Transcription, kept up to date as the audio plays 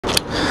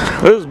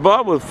This is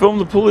Bob with Film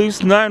the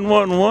Police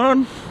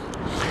 911,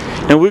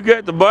 and we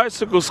got the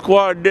bicycle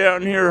squad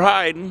down here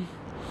hiding,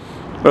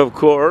 of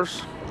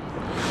course.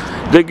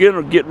 They're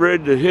gonna get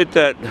ready to hit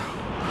that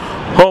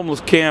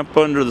homeless camp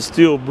under the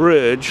steel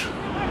bridge.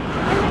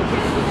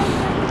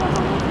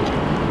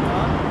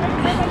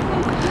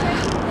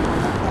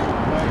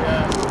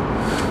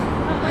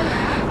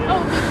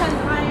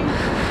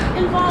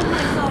 Involve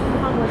myself in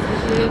homeless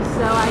issues,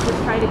 so I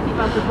just try to keep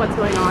up with what's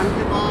going on.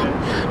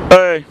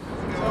 Hey.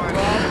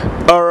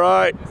 All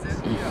right. Is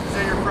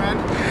that your friend?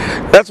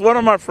 That's one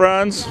of my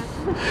friends.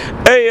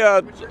 Hey,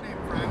 What's your name,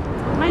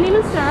 friend? My name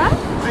is Sarah.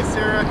 Hi,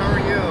 Sarah. How are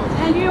you?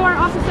 And you are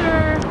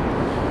Officer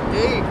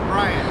Hey,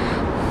 Brian.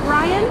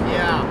 Brian?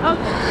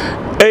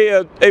 Yeah.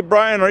 Okay. hey,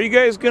 Brian, are you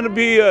guys going to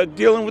be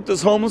dealing with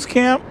this homeless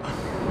camp?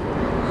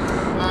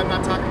 I'm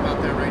not talking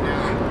about that right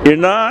now. You're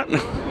not?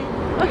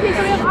 Okay,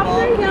 so we have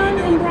Officer Young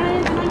and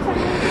Brian, and I'm sorry.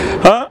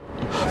 Huh?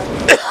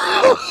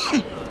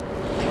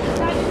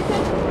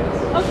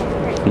 Okay,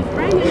 great.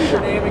 Brian, your What's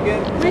your name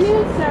again? My name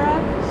is Sarah.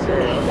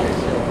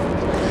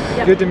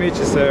 Yep. Good to meet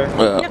you, Sarah.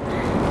 Yep.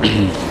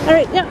 All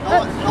right. Yeah.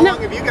 How long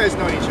have you guys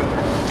known each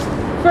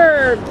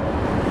other?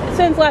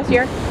 Since last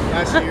year.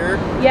 Last year?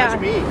 Yeah.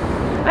 How'd you meet?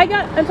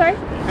 I'm sorry.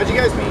 How'd you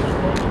guys meet?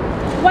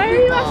 Why are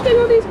you asking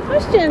all these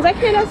questions? I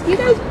can't ask you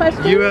guys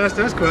questions. You asked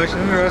us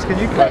questions, we're asking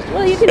you questions.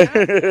 Well, you can ask.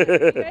 You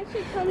guys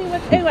should tell me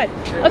what. Anyway.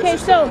 Okay,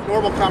 This is so. a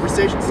normal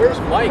conversation. Where's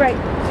Mike? Right.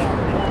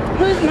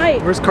 Who's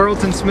Mike? Where's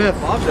Carlton Smith?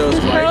 Bob knows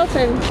Who's Mike.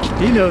 Carlton?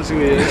 He knows who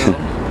he is.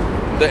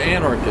 The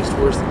anarchist.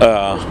 Where's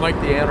Mike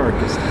the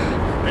anarchist?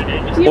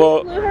 Do you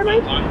Well- mean blue hair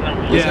Mike?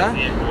 Yeah,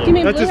 Do you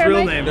mean that's blue his hair real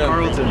Mike? name, No.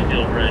 Carlton.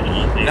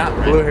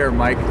 Not blue hair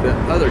Mike, the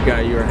other guy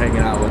you were hanging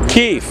out with.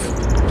 Keith.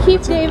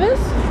 Keith Davis?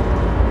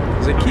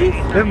 Is it Keith?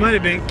 That might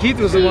have been. Keith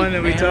was the one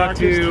that we talked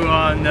to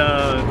on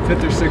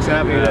 5th or 6th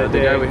Avenue that The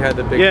day. guy we had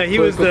the big Yeah, he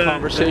was political the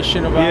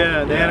conversation about?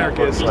 Yeah, the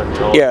anarchist.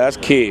 Yeah, that's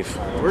Keith.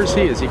 Where's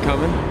he? Is he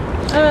coming?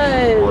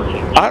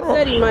 I don't.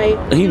 Said he might.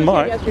 He was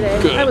might. Here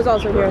yesterday. Good. I was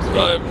also here yesterday.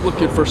 I'm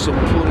looking for some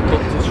political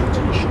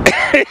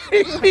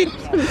dissertation.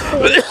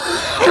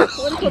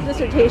 Political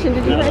dissertation,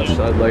 did you guys?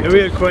 I'd like And we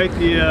to. had quite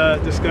the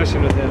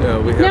discussion with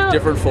him. We have Now,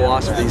 different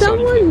philosophies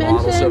Someone on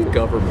models mentioned, of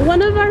government.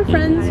 one of our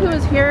friends who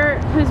was here,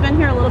 who's been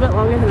here a little bit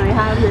longer than I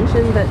have,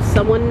 mentioned that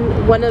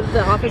one of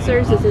the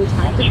officers is in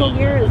tactical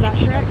gear. Is that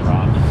correct?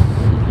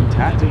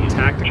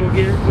 Tactical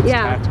gear? What's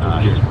Yeah.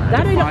 tactical gear? That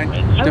I don't. I'm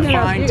gonna ask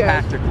Define you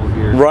guys. tactical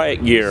gear.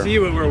 Riot gear. See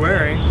what we're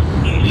wearing.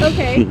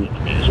 Okay.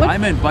 What's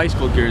I'm in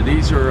bicycle gear.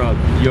 These are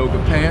yoga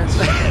pants.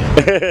 yoga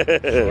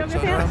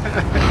pants?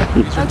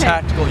 These are Okay.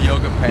 tactical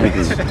yoga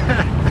pants.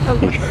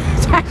 Okay.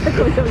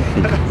 Tactical yoga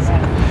pants.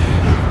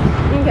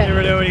 You Okay.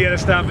 never know when you gotta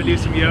stop and do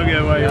some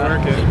yoga while you're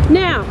working.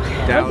 Now.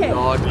 Down Okay.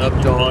 dog,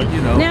 up dog,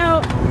 you know.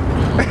 Now,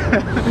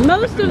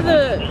 most of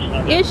the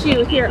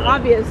issue here,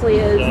 obviously,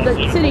 is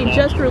the city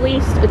just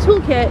released a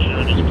toolkit,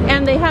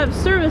 and they have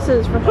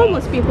services for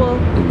homeless people,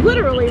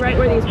 literally right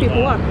where these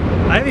people are.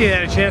 I haven't even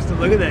had a chance to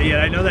look at that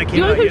yet. I know that Do came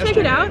you out want to come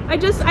yesterday. check it out?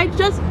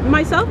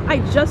 I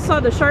just saw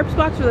the Sharps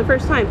box for the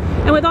first time,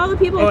 and with all the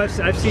people. Oh, I've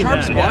seen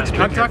Sharps that. box Yeah.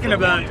 been I'm here talking for a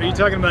about. long Are you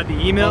talking about the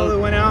email that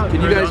went out?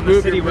 Can you or guys on the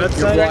move city your website?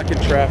 You're blocking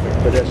traffic.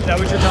 But Is that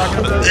what you're talking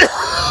about? It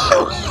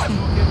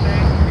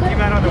came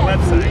out on the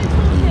website.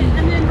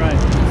 And then Right.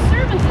 the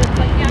services,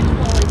 like the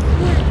actual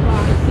storage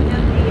box and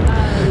the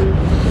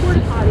porta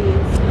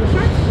potties, and the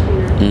Sharps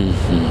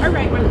container, are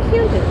right where the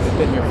camp is.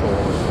 been here for a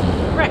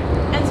while. Right.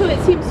 And so it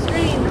seems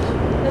strange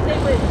that they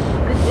would,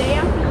 the day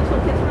after the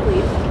toolkit's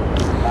released,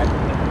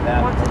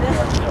 walk to this.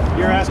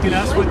 You're asking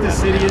us what the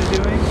city is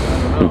doing?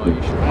 I don't know.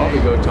 You should probably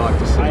go talk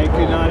to City I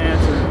could Hall. not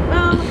answer.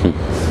 Well,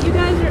 you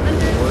guys are We're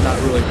under not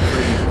really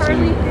privy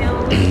Harley to. Hill.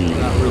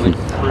 We're not really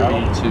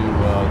privy to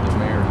the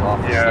mayor's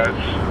office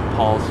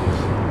policies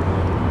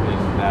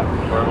in that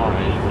regard.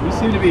 Right? We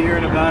seem to be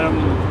hearing about them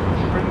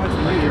pretty much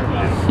when you hear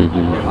about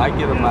them. I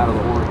get them out of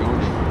the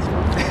Oregonian and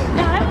stuff.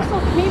 Now, I also,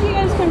 maybe you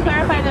guys can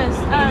clarify this.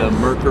 The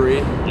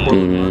Mercury,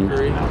 Portland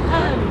Mercury,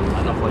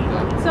 stuff like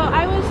that. So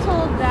I was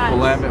told that.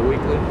 Willamette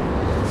Weekly.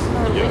 So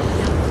I was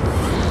told.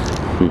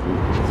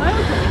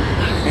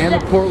 And the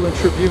Portland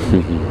Tribune.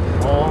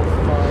 All 5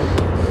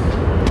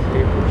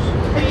 papers.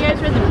 Have you guys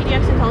read the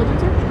PDX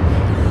Intelligencer?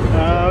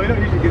 We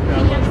don't usually get that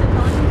PDX one.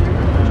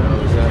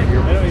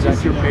 Intelligencer? Is that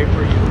your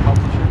paper you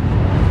publish?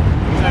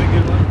 Is that a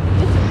good one?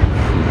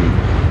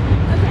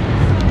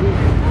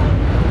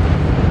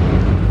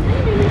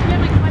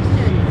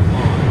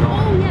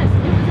 Oh yes,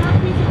 it was not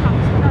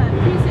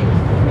precinct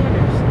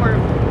commanders, or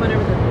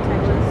whatever the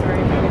title is,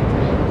 sorry.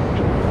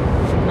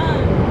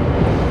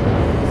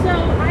 So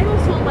I was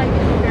told like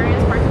in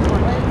various parts of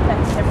Portland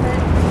that's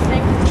different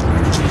things.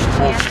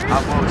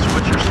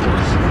 What's your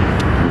source?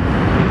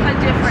 A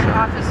different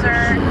officer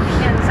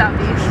in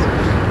Southeast.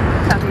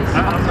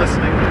 I'm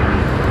listening.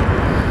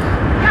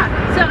 Yeah,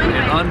 so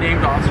anyway. An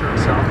unnamed officer in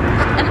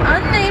Southeast. An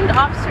unnamed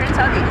officer in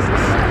Southeast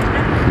said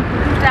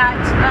that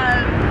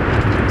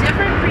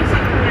different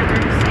precinct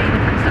commanders say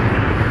different stuff.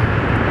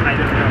 I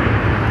don't know.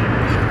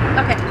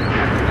 Okay.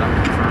 Not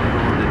confirmed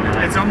or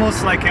denied. It's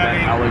almost like That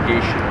having.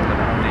 allegation of an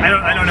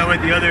unnamed I don't know what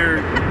the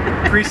other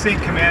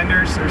precinct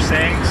commanders are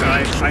saying, so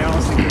I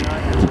honestly cannot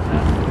answer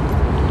that.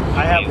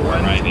 I have one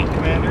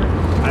commander.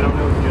 I don't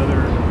know what the other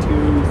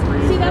 2,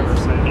 3, See, whatever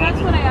say. that's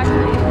what I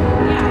actually,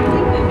 yeah, I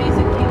think that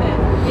basically that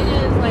it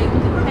is like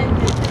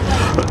dependent.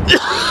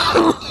 It's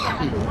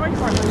like, North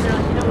Portland, they're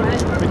like, you know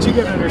what? But you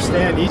gotta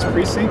understand, each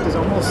precinct is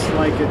almost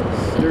like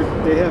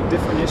they have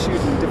different issues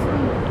and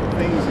different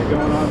things that are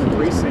going on in the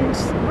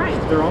precincts. Right.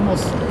 They're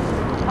almost,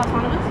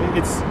 Autonomous?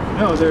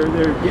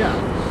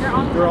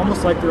 they're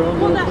almost like their own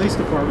little police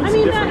departments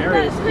in different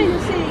areas. That's kind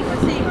of saying the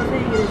same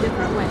thing in a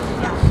different way.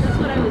 Yeah, that's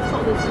what I was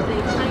told is that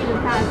they kind of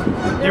have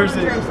their own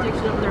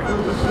jurisdiction over their own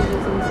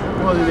issues and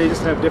so. Well, they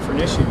just have different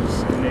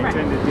issues, and they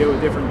tend to deal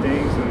with different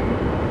things. And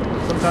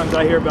sometimes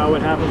I hear about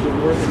what happens in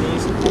North and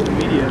East in the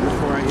media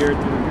before I hear it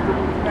through.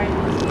 Right.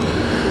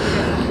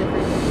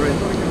 Right.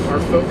 Our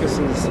focus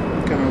is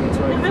kind of what's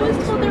right. I was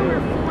told there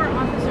were 4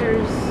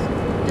 officers.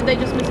 Did they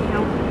just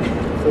miscount?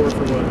 4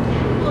 for what?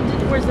 Well,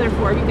 where's there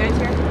 4? You guys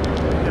here?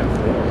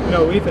 Yeah, 4.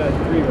 No, we've had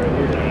 3 right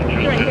here.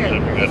 Right here.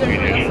 Is there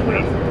 3 else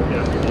somewhere?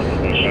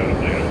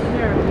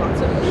 There are lots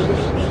of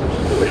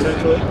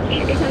Potentially.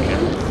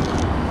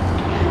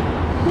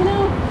 You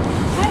know,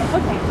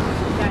 okay,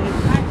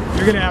 guys.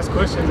 You're gonna ask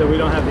questions that we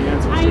don't have the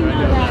answers to. I know that.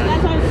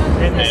 That's what I was about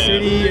to And the say.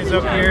 city is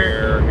up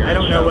here. I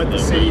don't know what the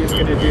city is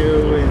gonna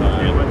do and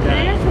what that.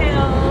 Mayor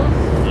Tails,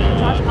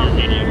 Josh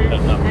Hoffner, and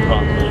police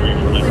department, and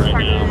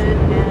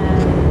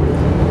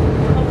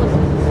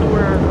homelessness. So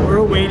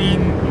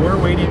We're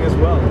waiting as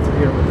well to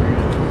hear what they're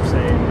gonna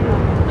say.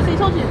 but they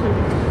told you to come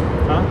here.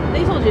 Huh?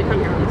 They told you to come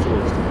here on this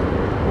list.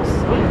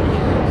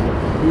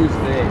 Who's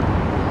they?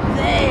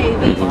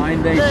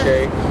 Mine, they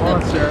shake. Come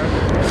on, Sarah.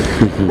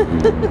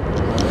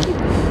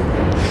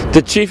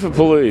 The chief of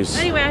police.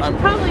 Anyway, I should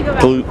probably go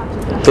back and talk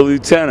to them. The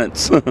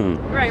lieutenants.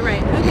 Right.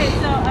 Okay,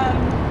 so,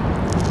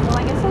 well,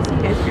 I guess I'll see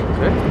you guys here.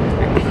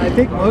 I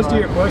think most of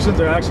your questions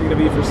are actually going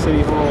to be for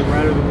City Hall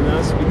rather than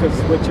us because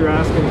what you're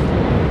asking,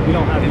 we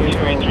don't have the info.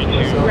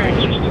 Right.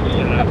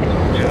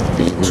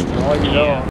 All you know.